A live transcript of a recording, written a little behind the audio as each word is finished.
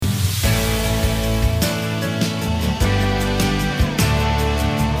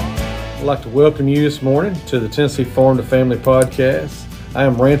I'd like to welcome you this morning to the Tennessee Farm to Family podcast. I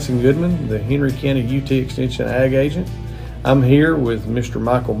am Ransom Goodman, the Henry County UT Extension Ag Agent. I'm here with Mr.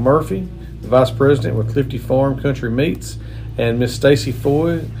 Michael Murphy, the Vice President with Clifty Farm Country Meats, and Miss Stacy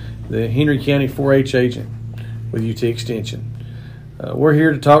Foy, the Henry County 4-H Agent with UT Extension. We're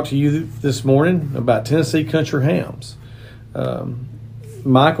here to talk to you this morning about Tennessee country hams.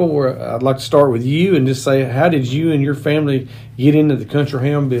 Michael, I'd like to start with you and just say, how did you and your family get into the country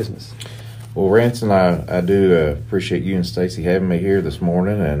ham business? Well, Ransom, I do appreciate you and Stacy having me here this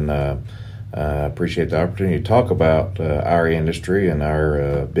morning, and I appreciate the opportunity to talk about our industry and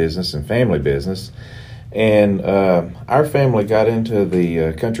our business and family business. And our family got into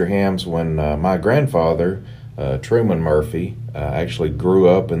the country hams when my grandfather, Truman Murphy, actually grew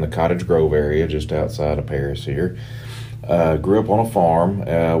up in the Cottage Grove area just outside of Paris here. Grew up on a farm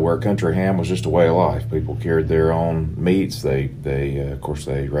where country ham was just a way of life. People cured their own meats. They of course,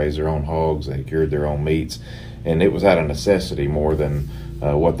 they raised their own hogs. They cured their own meats, and it was out of necessity more than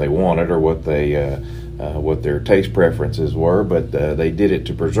what they wanted or what their taste preferences were. But they did it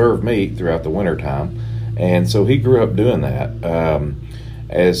to preserve meat throughout the wintertime, and so he grew up doing that.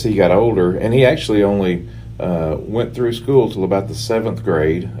 As he got older, and he actually only went through school till about the 7th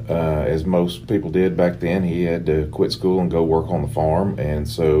grade, as most people did back then. He had to quit school and go work on the farm, and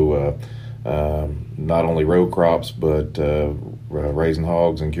so not only row crops, but raising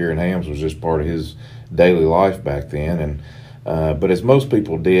hogs and curing hams was just part of his daily life back then. And but as most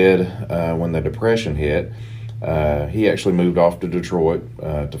people did, when the Depression hit, he actually moved off to Detroit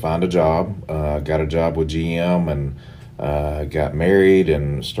to find a job. Got a job with GM and got married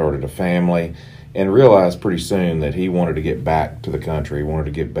and started a family. And realized pretty soon that he wanted to get back to the country. He wanted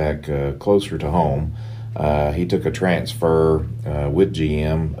to get back closer to home. He took a transfer with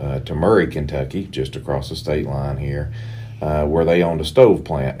GM to Murray, Kentucky, just across the state line here, where they owned a stove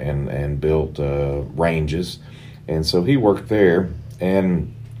plant and built ranges. And so he worked there.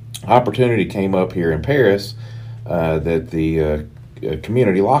 And opportunity came up here in Paris that the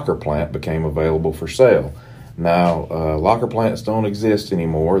community locker plant became available for sale. Now, locker plants don't exist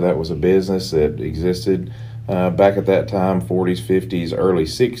anymore. That was a business that existed back at that time, 40s, 50s, early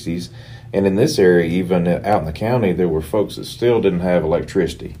 60s. And in this area, even out in the county, there were folks that still didn't have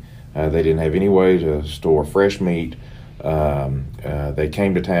electricity. They didn't have any way to store fresh meat. They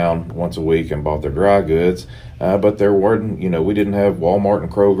came to town once a week and bought their dry goods. But there weren't, we didn't have Walmart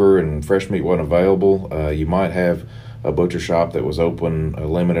and Kroger, and fresh meat wasn't available. You might have a butcher shop that was open a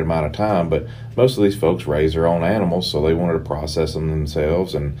limited amount of time, but most of these folks raised their own animals, so they wanted to process them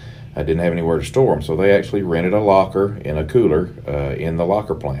themselves, and I didn't have anywhere to store them. So they actually rented a locker in a cooler in the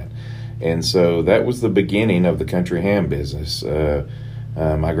locker plant. And so that was the beginning of the country ham business.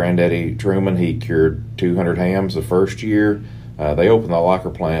 My granddaddy Truman, he cured 200 hams the first year. They opened the locker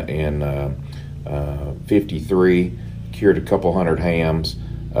plant in 53, cured a couple hundred hams.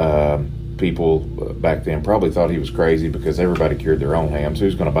 People back then probably thought he was crazy because everybody cured their own hams.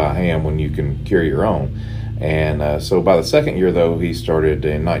 Who's going to buy a ham when you can cure your own? And so by the second year, though, he started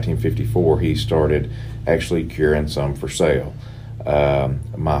in 1954, he started actually curing some for sale.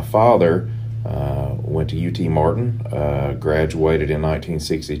 My father went to UT Martin, graduated in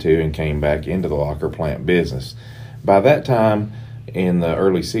 1962, and came back into the locker plant business. By that time, in the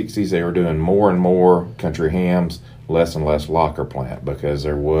early 60s, they were doing more and more country hams, less and less locker plant, because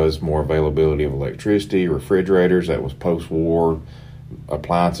there was more availability of electricity, refrigerators. That was post-war.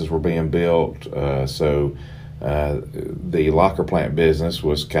 Appliances were being built. So the locker plant business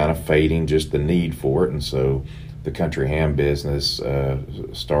was kind of fading, just the need for it. And so the country ham business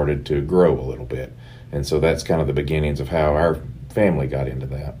started to grow a little bit. And so that's kind of the beginnings of how our family got into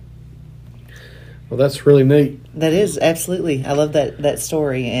that. Well, that's really neat. That is, absolutely. I love that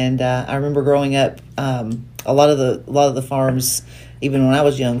story. And I remember growing up, a lot of the farms, even when I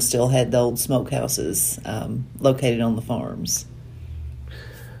was young, still had the old smokehouses located on the farms.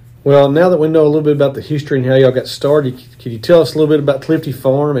 Well, now that we know a little bit about the history and how y'all got started, can you tell us a little bit about Clifty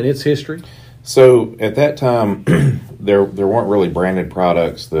Farm and its history? So at that time, there weren't really branded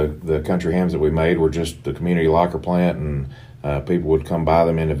products. The country hams that we made were just the community locker plant, and people would come buy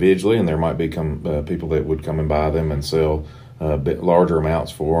them individually, and there might be people that would come and buy them and sell a bit larger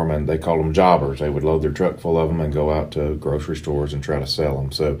amounts for them, and they called them jobbers. They would load their truck full of them and go out to grocery stores and try to sell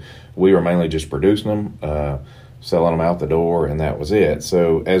them. So we were mainly just producing them, selling them out the door, and that was it.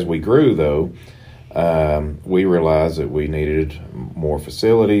 So as we grew, though, we realized that we needed more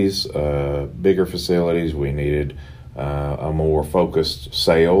facilities, bigger facilities. We needed a more focused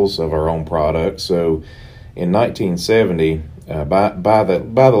sales of our own products. So in 1970, by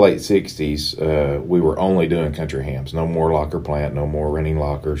the late 60s, we were only doing country hams. No more locker plant, no more renting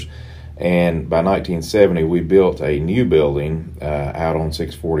lockers. And by 1970, we built a new building out on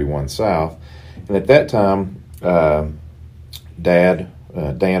 641 South. And at that time, Dad,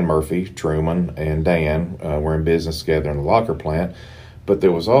 Dan Murphy, Truman, and Dan were in business together in the locker plant. But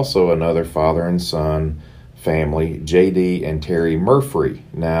there was also another father and son family, J.D. and Terry Murphy.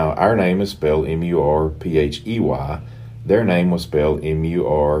 Now, our name is spelled M-U-R-P-H-E-Y. Their name was spelled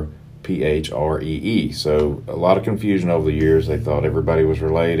M-U-R-P-H-R-E-E. So a lot of confusion over the years. They thought everybody was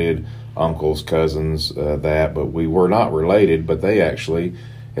related, uncles, cousins, that, but we were not related. But they actually,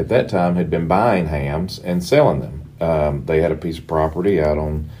 at that time, had been buying hams and selling them. They had a piece of property out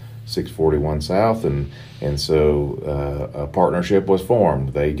on 641 South, and so a partnership was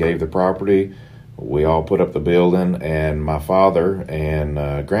formed. They gave the property. We all put up the building, and my father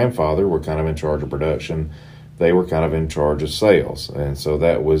and grandfather were kind of in charge of production. They were kind of in charge of sales, and so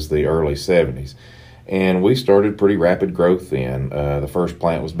that was the early 70s. And we started pretty rapid growth then. The first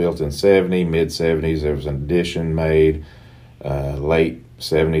plant was built in 70, mid-70s. There was an addition made. Late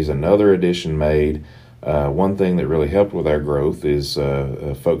 70s, another addition made. One thing that really helped with our growth is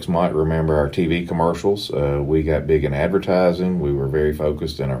folks might remember our TV commercials. We got big in advertising. We were very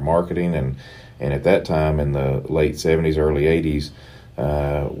focused in our marketing, and at that time in the late 70s, early 80s,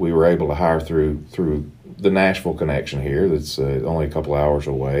 we were able to hire through the Nashville connection here that's only a couple hours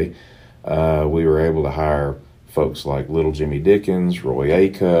away. We were able to hire folks like Little Jimmy Dickens, Roy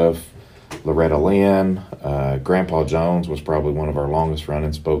Acuff, Loretta Lynn. Grandpa Jones was probably one of our longest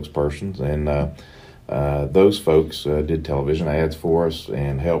running spokespersons, and those folks did television ads for us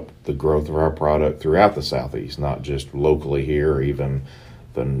and helped the growth of our product throughout the Southeast, not just locally here or even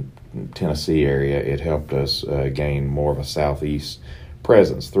the Tennessee area. It helped us gain more of a Southeast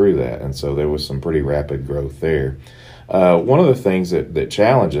presence through that, and so there was some pretty rapid growth there. One of the things that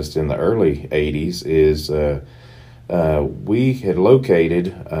challenged us in the early 80s is we had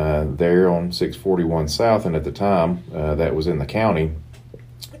located there on 641 South, and at the time that was in the county,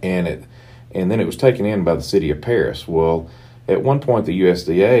 and then it was taken in by the city of Paris. Well, at one point the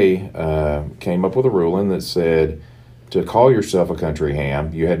USDA came up with a ruling that said to call yourself a country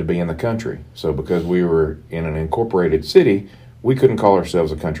ham, you had to be in the country. So because we were in an incorporated city, we couldn't call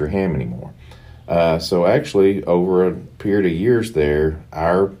ourselves a country ham anymore. So actually, over a period of years there,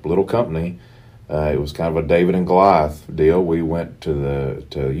 our little company, it was kind of a David and Goliath deal. We went to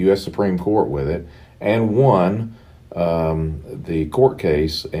U.S. Supreme Court with it and won the court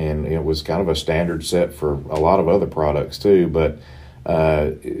case, and it was kind of a standard set for a lot of other products too. But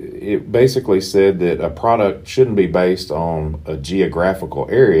it basically said that a product shouldn't be based on a geographical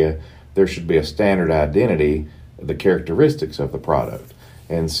area. There should be a standard identity, the characteristics of the product.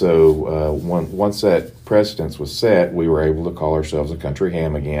 And so once that precedence was set, we were able to call ourselves a country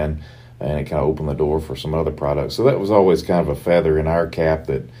ham again, and it kind of opened the door for some other products. So that was always kind of a feather in our cap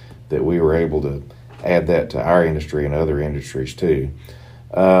that we were able to add that to our industry and other industries too.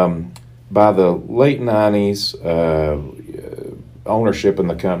 By the late 90s, ownership in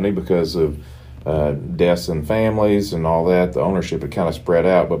the company, because of deaths in families and all that, the ownership had kind of spread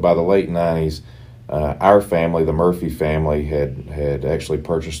out. But by the late 90s, our family, the Murphy family, had actually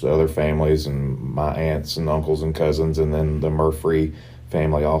purchased other families, and my aunts and uncles and cousins, and then the Murphy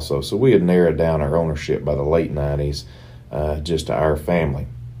family also. So we had narrowed down our ownership by the late 90s just to our family.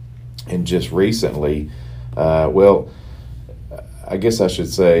 And just recently, I guess I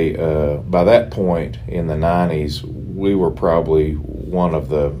should say by that point in the 90s, we were probably one of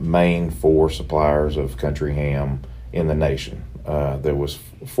the main 4 suppliers of country ham in the nation. There was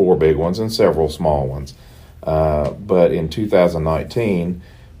 4 big ones and several small ones. But in 2019,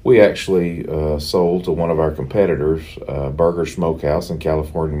 we actually sold to one of our competitors, Burger Smokehouse in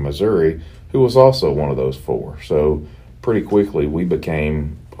California, Missouri, who was also one of those 4. So pretty quickly, we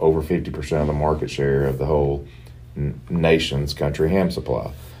became over 50% of the market share of the whole nation's country ham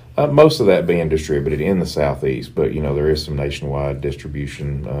supply. Most of that being distributed in the Southeast, but there is some nationwide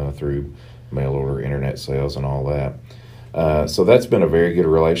distribution through mail order, internet sales, and all that. So that's been a very good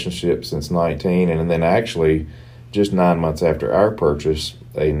relationship since 19, and then actually just 9 months after our purchase,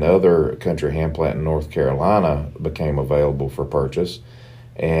 another country ham plant in North Carolina became available for purchase,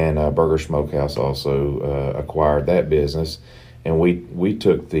 and Burger Smokehouse also acquired that business. And we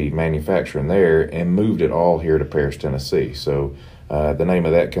took the manufacturing there and moved it all here to Paris, Tennessee. So the name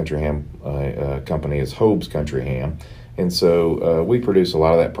of that country ham company is Hobbs Country Ham. And so we produce a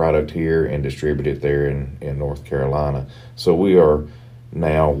lot of that product here and distribute it there in North Carolina. So we are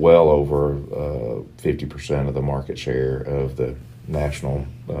now well over 50% of the market share of the national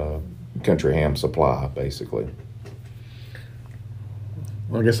country ham supply, basically.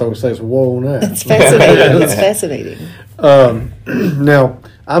 I guess I would say it's whoa on that. It's fascinating. It's fascinating. Now,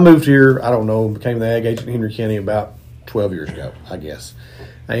 I moved here, I don't know, became the ag agent in Henry County about 12 years ago, I guess.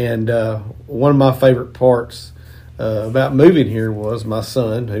 And one of my favorite parts about moving here was my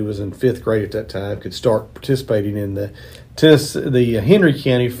son, who was in 5th grade at that time, could start participating in the Henry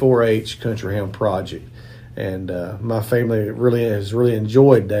County 4-H Country Ham Project. And my family has really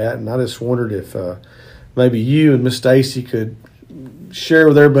enjoyed that. And I just wondered if maybe you and Miss Stacy could share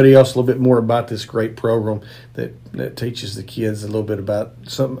with everybody else a little bit more about this great program that teaches the kids a little bit about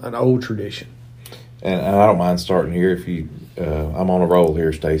an old tradition. And I don't mind starting here if you. I'm on a roll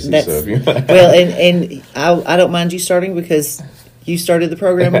here, Stacy. So if you well, and I don't mind you starting because you started the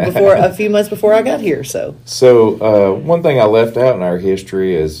program a few months before I got here. So one thing I left out in our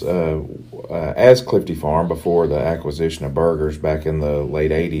history is as Clifty Farm, before the acquisition of Burgers back in the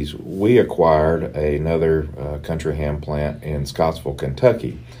late 80s, we acquired another country ham plant in Scottsville,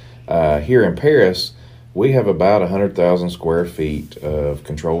 Kentucky. Here in Paris, we have about 100,000 square feet of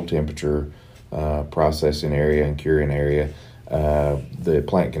controlled temperature processing area and curing area. The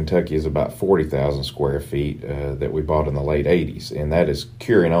plant Kentucky is about 40,000 square feet that we bought in the late 80s, and that is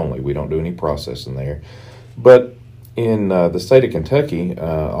curing only. We don't do any processing there. But in the state of Kentucky,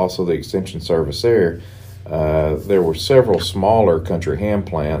 also the extension service there were several smaller country ham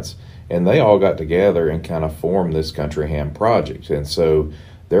plants, and they all got together and kind of formed this country ham project. And so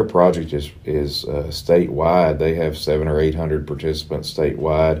their project is statewide. They have 700 or 800 participants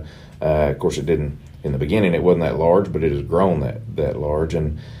statewide. Of course, it didn't, in the beginning, it wasn't that large, but it has grown that large.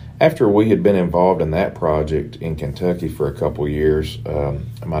 And after we had been involved in that project in Kentucky for a couple of years,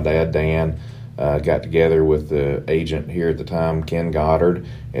 my dad, Dan, got together with the agent here at the time, Ken Goddard,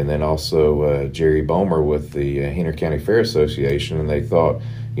 and then also Jerry Bomer with the Henry County Fair Association, and they thought,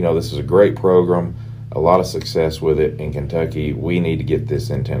 this is a great program, a lot of success with it in Kentucky. We need to get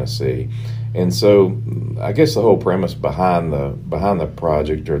this in Tennessee. And so I guess the whole premise behind the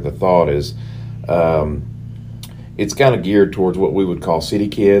project, or the thought, is it's kind of geared towards what we would call city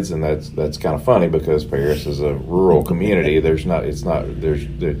kids, and that's kind of funny because Paris is a rural community.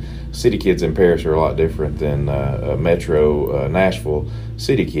 The city kids in Paris are a lot different than a metro Nashville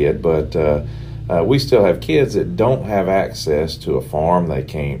city kid, but we still have kids that don't have access to a farm. They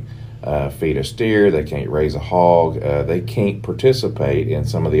can't feed a steer, they can't raise a hog, they can't participate in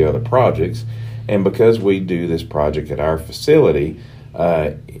some of the other projects. And because we do this project at our facility,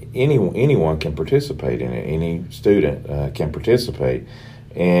 anyone can participate in it. Any student can participate.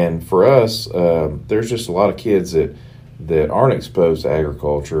 And for us, there's just a lot of kids that aren't exposed to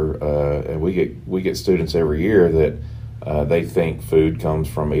agriculture, and we get students every year that they think food comes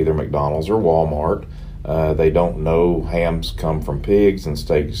from either McDonald's or Walmart. They don't know hams come from pigs and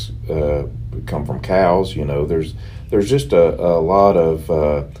steaks come from cows. There's just a lot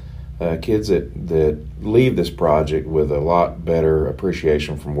of kids that leave this project with a lot better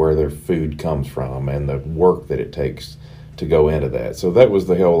appreciation from where their food comes from and the work that it takes to go into that. So that was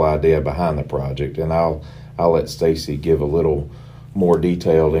the whole idea behind the project, and I'll let Stacy give a little more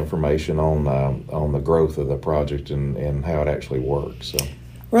detailed information on the growth of the project and how it actually works. So.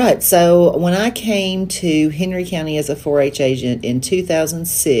 Right. So when I came to Henry County as a 4-H agent in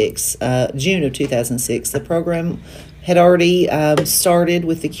 2006, June of 2006, the program had already started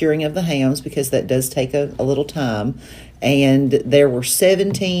with the curing of the hams, because that does take a little time. And there were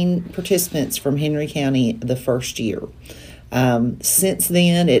 17 participants from Henry County the first year. Since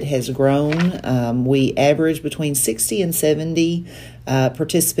then, it has grown. We average between 60 and 70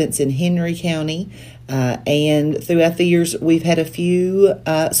 participants in Henry County. And throughout the years, we've had a few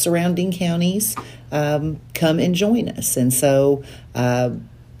surrounding counties come and join us. And so,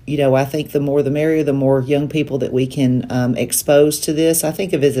 I think the more the merrier, the more young people that we can expose to this. I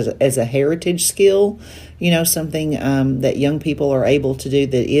think of it as a heritage skill, something that young people are able to do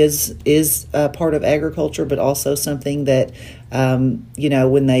that is part of agriculture, but also something that,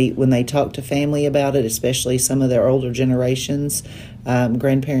 when they talk to family about it, especially some of their older generations,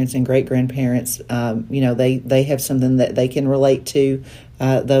 grandparents and great-grandparents, they have something that they can relate to,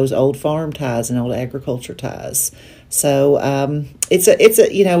 those old farm ties and old agriculture ties. So it's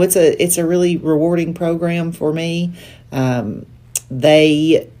a really rewarding program for me.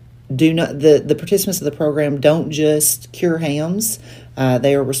 They do not the participants of the program don't just cure hams.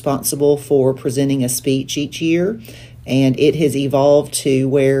 They are responsible for presenting a speech each year, and it has evolved to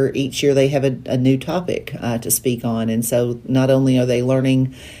where each year they have a new topic to speak on. And so not only are they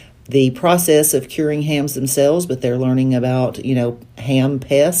learning the process of curing hams themselves, but they're learning about ham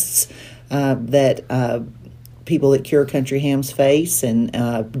pests that people that cure country hams face, and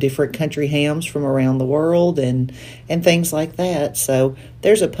different country hams from around the world, and things like that. So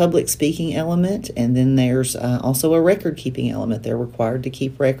there's a public speaking element, and then there's also a record keeping element. They're required to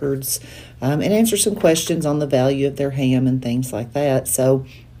keep records and answer some questions on the value of their ham and things like that. So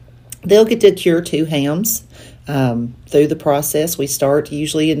they'll get to cure 2 hams through the process. We start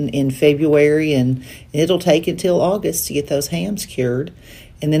usually in February, and it'll take until August to get those hams cured.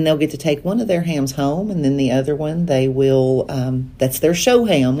 And then they'll get to take one of their hams home, and then the other one they will, that's their show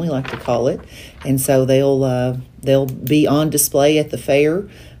ham, we like to call it. And so they'll be on display at the fair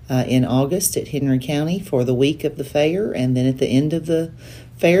in August at Henry County for the week of the fair, and then at the end of the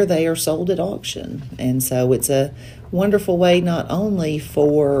fair they are sold at auction. And so it's a wonderful way not only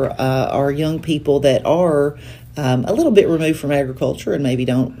for our young people that are a little bit removed from agriculture and maybe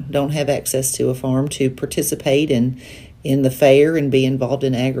don't have access to a farm to participate in the fair and be involved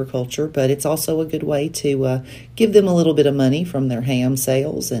in agriculture, but it's also a good way to give them a little bit of money from their ham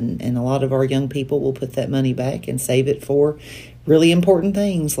sales, and a lot of our young people will put that money back and save it for really important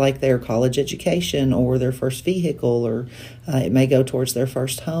things like their college education or their first vehicle, or it may go towards their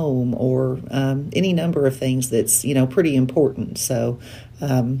first home, or any number of things that's pretty important. So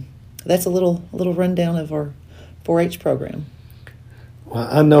that's a little rundown of our 4-H program. Well,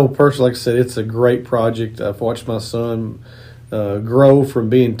 I know personally, like I said, it's a great project. I've watched my son grow from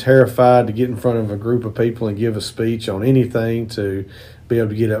being terrified to get in front of a group of people and give a speech on anything to be able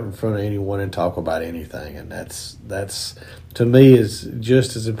to get up in front of anyone and talk about anything. And that's to me is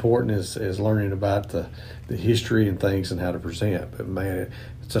just as important as learning about the history and things and how to present. But man,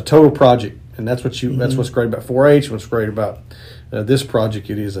 it's a total project, and that's that's what's great about 4-H. What's great about this project,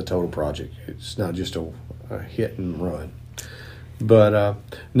 it is a total project. It's not just a hit and run. But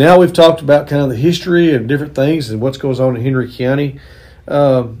now we've talked about kind of the history and different things and what goes on in Henry County.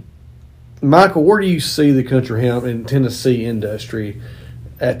 Michael, where do you see the country ham in Tennessee industry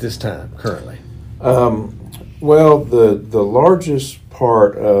at this time currently? Well, the largest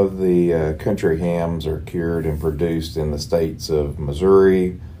part of the country hams are cured and produced in the states of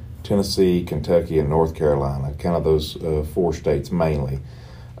Missouri, Tennessee, Kentucky, and North Carolina, kind of those 4 states mainly.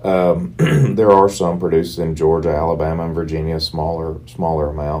 There are some produced in Georgia, Alabama, and Virginia, smaller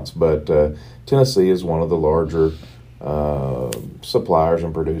amounts, but Tennessee is one of the larger suppliers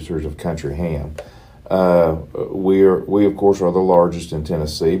and producers of country ham. We of course are the largest in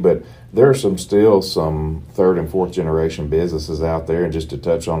Tennessee, but there are still some 3rd and 4th generation businesses out there. And just to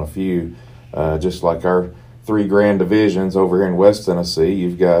touch on a few, just like our 3 grand divisions over here in West Tennessee,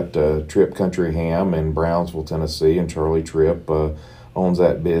 you've got Tripp Country Ham in Brownsville, Tennessee, and Charlie Tripp owns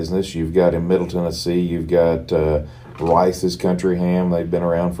that business. You've got in Middle Tennessee, you've got Rice's Country Ham. They've been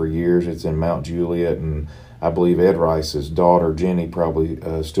around for years. It's in Mount Juliet, and I believe Ed Rice's daughter, Jenny, probably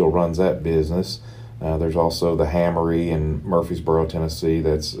still runs that business. There's also the Hammery in Murfreesboro, Tennessee,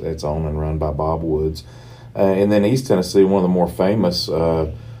 that's owned and run by Bob Woods. And then East Tennessee, one of the more famous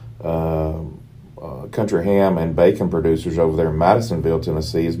country ham and bacon producers over there in Madisonville,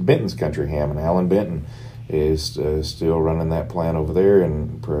 Tennessee, is Benton's Country Ham, and Alan Benton is still running that plant over there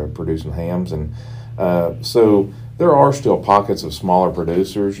and producing hams. And so there are still pockets of smaller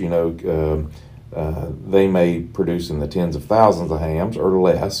producers. They may produce in the tens of thousands of hams or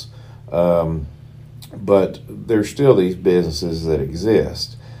less, but there's still these businesses that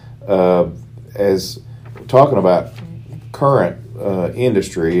exist. As talking about current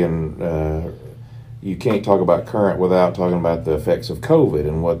industry, and you can't talk about current without talking about the effects of COVID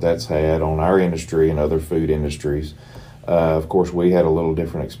and what that's had on our industry and other food industries. Of course, we had a little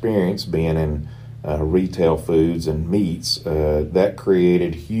different experience being in retail foods and meats. That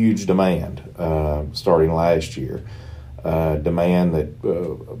created huge demand starting last year, demand that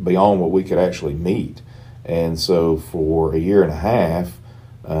beyond what we could actually meet. And so for a year and a half,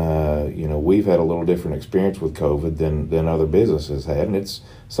 we've had a little different experience with COVID than other businesses had, and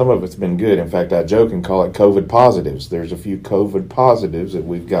some of it's been good. In fact, I joke and call it COVID positives. There's a few COVID positives that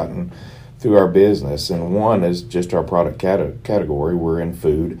we've gotten through our business, and one is just our product category. We're in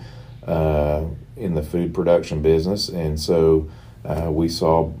food, in the food production business, and so we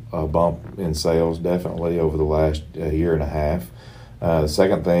saw a bump in sales definitely over the last year and a half. The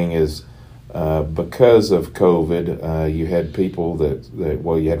second thing is, because of COVID, you had people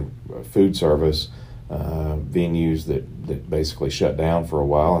you had food service venues that basically shut down for a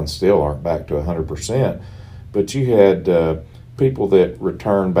while and still aren't back to 100%. But you had people that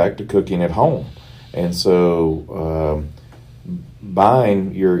returned back to cooking at home, and so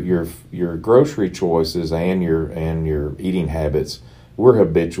buying your grocery choices and your eating habits, we're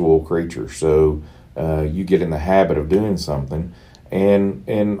habitual creatures. So you get in the habit of doing something.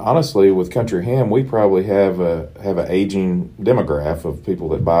 And honestly, with Country Ham, we probably have an aging demographic of people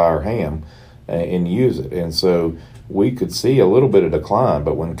that buy our ham and use it. And so we could see a little bit of decline.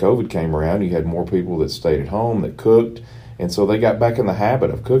 But when COVID came around, you had more people that stayed at home, that cooked. And so they got back in the habit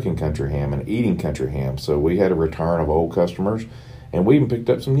of cooking country ham and eating country ham. So we had a return of old customers, and we even picked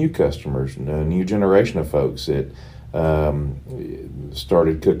up some new customers, a new generation of folks that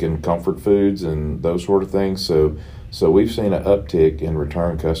started cooking comfort foods and those sort of things. So we've seen an uptick in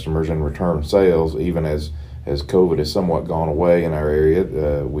return customers and return sales, even as COVID has somewhat gone away in our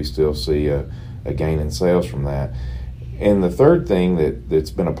area. We still see a gain in sales from that. And the third thing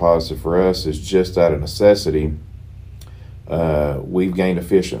that's been a positive for us is just out of necessity, we've gained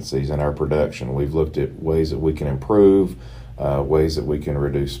efficiencies in our production. We've looked at ways that we can improve, ways that we can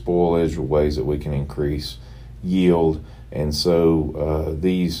reduce spoilage, ways that we can increase yield. And so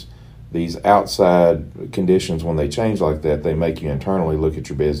these outside conditions, when they change like that, they make you internally look at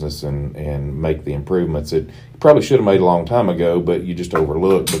your business and make the improvements that you probably should have made a long time ago, but you just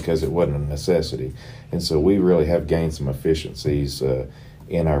overlooked because it wasn't a necessity. And so we really have gained some efficiencies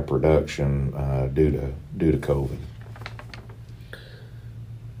in our production due to COVID.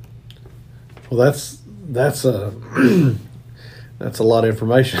 Well, that's a that's a lot of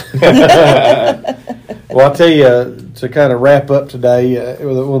information. Well, I'll tell you, to kind of wrap up today,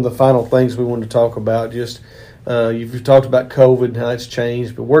 one of the final things we wanted to talk about, just you've talked about COVID and how it's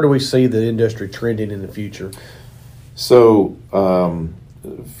changed, but where do we see the industry trending in the future? So,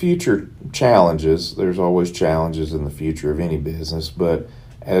 future challenges, there's always challenges in the future of any business, but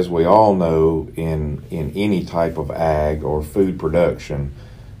as we all know, in any type of ag or food production,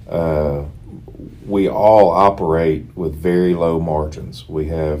 we all operate with very low margins. We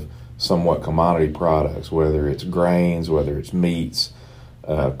have somewhat commodity products, whether it's grains, whether it's meats,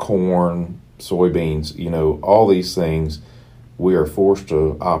 corn, soybeans, all these things, we are forced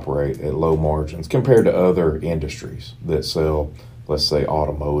to operate at low margins compared to other industries that sell, let's say,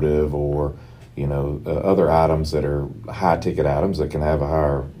 automotive or, other items that are high-ticket items that can have a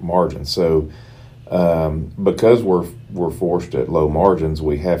higher margin. So because we're forced at low margins,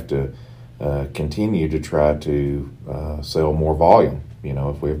 we have to continue to try to sell more volume.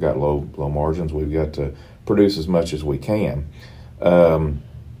 If we've got low margins, we've got to produce as much as we can.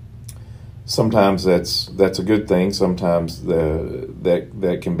 Sometimes that's a good thing. Sometimes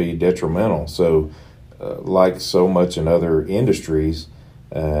that can be detrimental. So, like so much in other industries,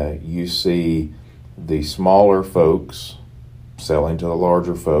 you see the smaller folks selling to the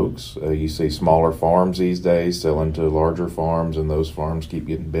larger folks. You see smaller farms these days selling to larger farms, and those farms keep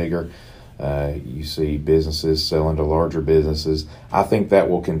getting bigger. You see businesses selling to larger businesses. I think that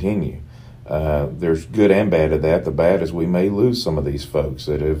will continue. There's good and bad to that. The bad is we may lose some of these folks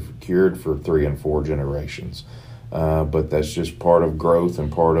that have cured for 3 and 4 generations. But that's just part of growth and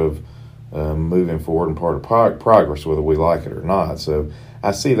part of moving forward and part of progress, whether we like it or not. So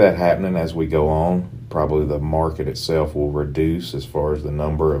I see that happening as we go on. Probably the market itself will reduce as far as the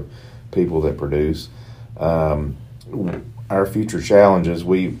number of people that produce. Our future challenges,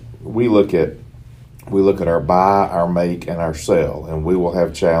 we look at our buy, our make, and our sell, and we will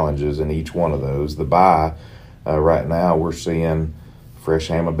have challenges in each one of those. The buy, right now we're seeing fresh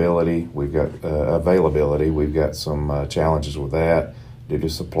ham ability. We've got availability. We've got some challenges with that due to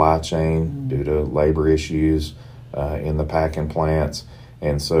supply chain, due to labor issues in the packing plants.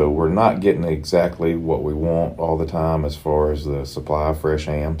 And so we're not getting exactly what we want all the time as far as the supply of fresh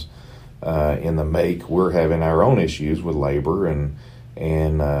hams. In the make, we're having our own issues with labor and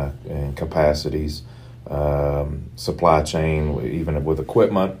capacities, supply chain, even with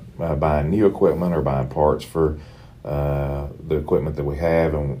equipment, buying new equipment or buying parts for the equipment that we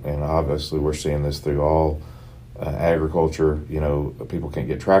have. And obviously we're seeing this through all agriculture. People can't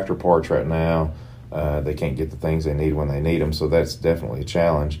get tractor parts right now. They can't get the things they need when they need them. So that's definitely a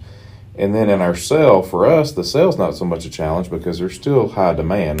challenge. And then in our sell, for us, the sell's not so much a challenge because there's still high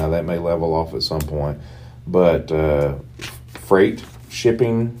demand. Now that may level off at some point, but freight,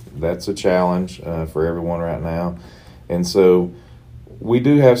 shipping, that's a challenge for everyone right now. And so we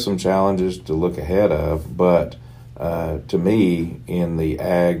do have some challenges to look ahead of, but to me, in the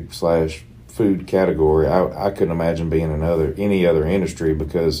ag/food category, I couldn't imagine being in any other industry,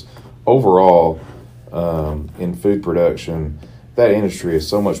 because overall, in food production, that industry is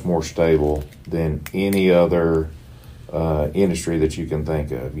so much more stable than any other industry that you can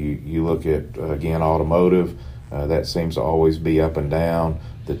think of. You look at, again, automotive, that seems to always be up and down.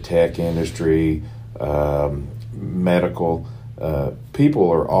 The tech industry, medical, people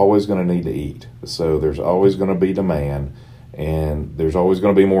are always going to need to eat. So there's always going to be demand, and there's always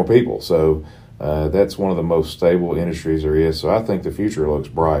going to be more people. So that's one of the most stable industries there is. So I think the future looks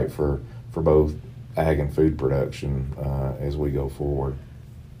bright for both ag and food production as we go forward.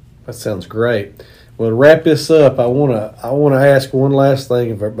 That sounds great. Well, to wrap this up, I want to ask one last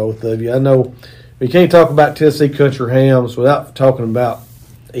thing of both of you. I know we can't talk about Tennessee country hams without talking about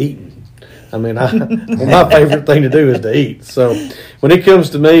eating. I mean, my favorite thing to do is to eat. So when it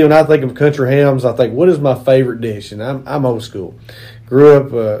comes to me, when I think of country hams, I think, what is my favorite dish? And I'm old school. Grew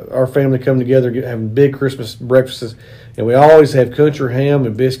up, our family come together having big Christmas breakfasts, and we always have country ham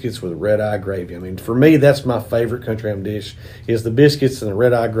and biscuits with red-eye gravy. I mean, for me, that's my favorite country ham dish, is the biscuits and the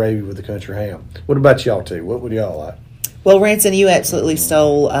red-eye gravy with the country ham. What about y'all two? What would y'all like? Well, Ranson, you absolutely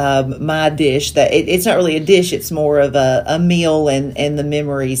stole my dish. That it's not really a dish; it's more of a meal and the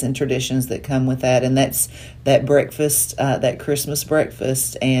memories and traditions that come with that. And that's that breakfast, that Christmas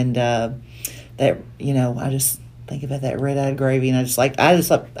breakfast, and that I just think about that red-eyed gravy, and I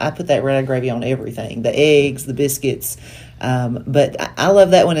put that red-eyed gravy on everything: the eggs, the biscuits. But I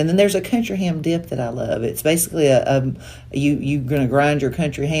love that one. And then there's a country ham dip that I love. It's basically you're going to grind your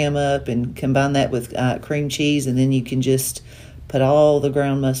country ham up and combine that with cream cheese, and then you can just put all the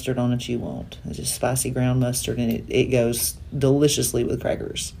ground mustard on it you want. It's just spicy ground mustard, and it goes deliciously with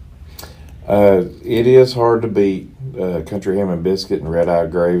crackers. It is hard to beat country ham and biscuit and red-eye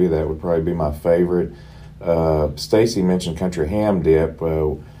gravy. That would probably be my favorite. Stacy mentioned country ham dip.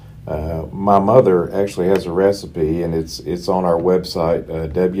 My mother actually has a recipe, and it's on our website,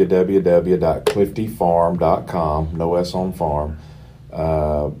 www.cliftyfarm.com, no S on farm,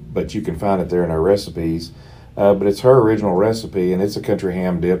 but you can find it there in our recipes. But it's her original recipe, and it's a country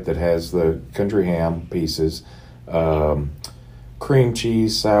ham dip that has the country ham pieces, cream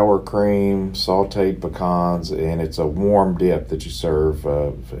cheese, sour cream, sauteed pecans, and it's a warm dip that you serve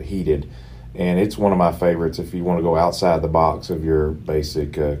heated. And it's one of my favorites if you want to go outside the box of your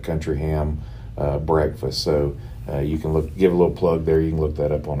basic country ham breakfast. So you can give a little plug there. You can look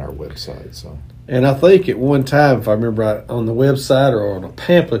that up on our website. So. And I think at one time, if I remember right, on the website or on a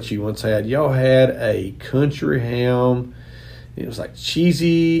pamphlet you once had, y'all had a country ham. It was like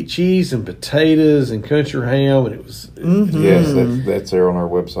cheese and potatoes and country ham, and it was yes, that's there on our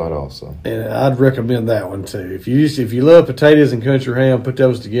website also. And I'd recommend that one too. If you love potatoes and country ham, put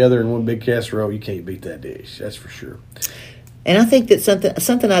those together in one big casserole. You can't beat that dish. That's for sure. And I think that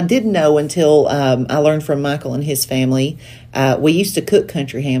something I didn't know until I learned from Michael and his family. We used to cook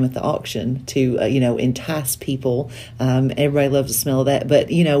country ham at the auction to entice people. Everybody loves the smell of that.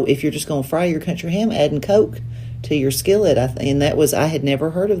 But if you're just going to fry your country ham, adding Coke to your skillet, I had never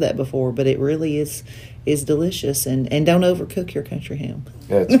heard of that before, but it really is delicious. And don't overcook your country ham.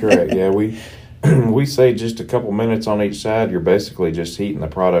 That's correct. Yeah, we say just a couple minutes on each side. You're basically just heating the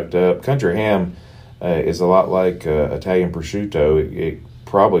product up. Country ham is a lot like Italian prosciutto. It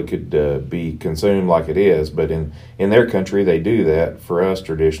probably could be consumed like it is, but in their country they do that. For us,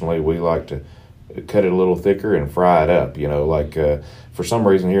 traditionally, we like to cut it a little thicker and fry it up. For some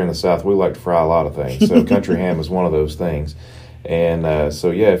reason here in the South, we like to fry a lot of things. So country ham is one of those things. And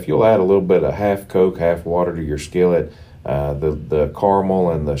if you'll add a little bit of half Coke, half water to your skillet, the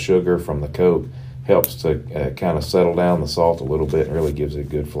caramel and the sugar from the Coke helps to kind of settle down the salt a little bit and really gives it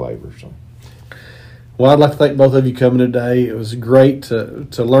good flavor. So. Well, I'd like to thank both of you coming today. It was great to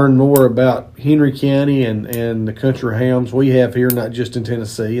learn more about Henry County and the country hams we have here, not just in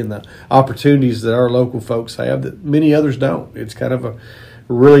Tennessee, and the opportunities that our local folks have that many others don't. It's kind of a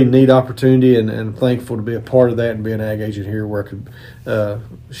really neat opportunity, and I'm thankful to be a part of that and be an ag agent here where I could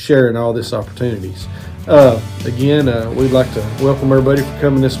share in all these opportunities. Again, we'd like to welcome everybody for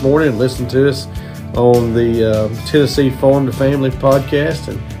coming this morning and listening to us on the Tennessee Farm to Family podcast,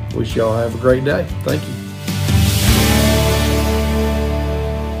 and wish y'all have a great day. Thank you.